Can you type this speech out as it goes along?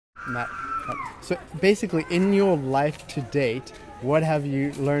Matt. So basically, in your life to date, what have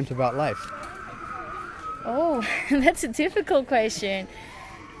you learned about life? Oh, that's a difficult question.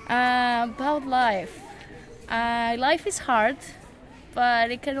 About life. Life is hard,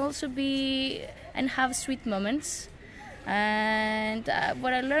 but it can also be and have sweet moments. And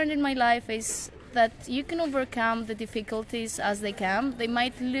what I learned in my life is that you can overcome the difficulties as they come. They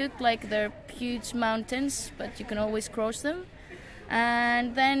might look like they're huge mountains, but you can always cross them.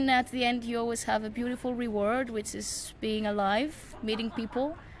 And then at the end, you always have a beautiful reward, which is being alive, meeting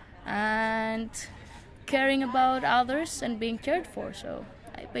people, and caring about others and being cared for. So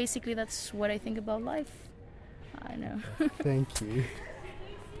basically, that's what I think about life. I know. Thank you.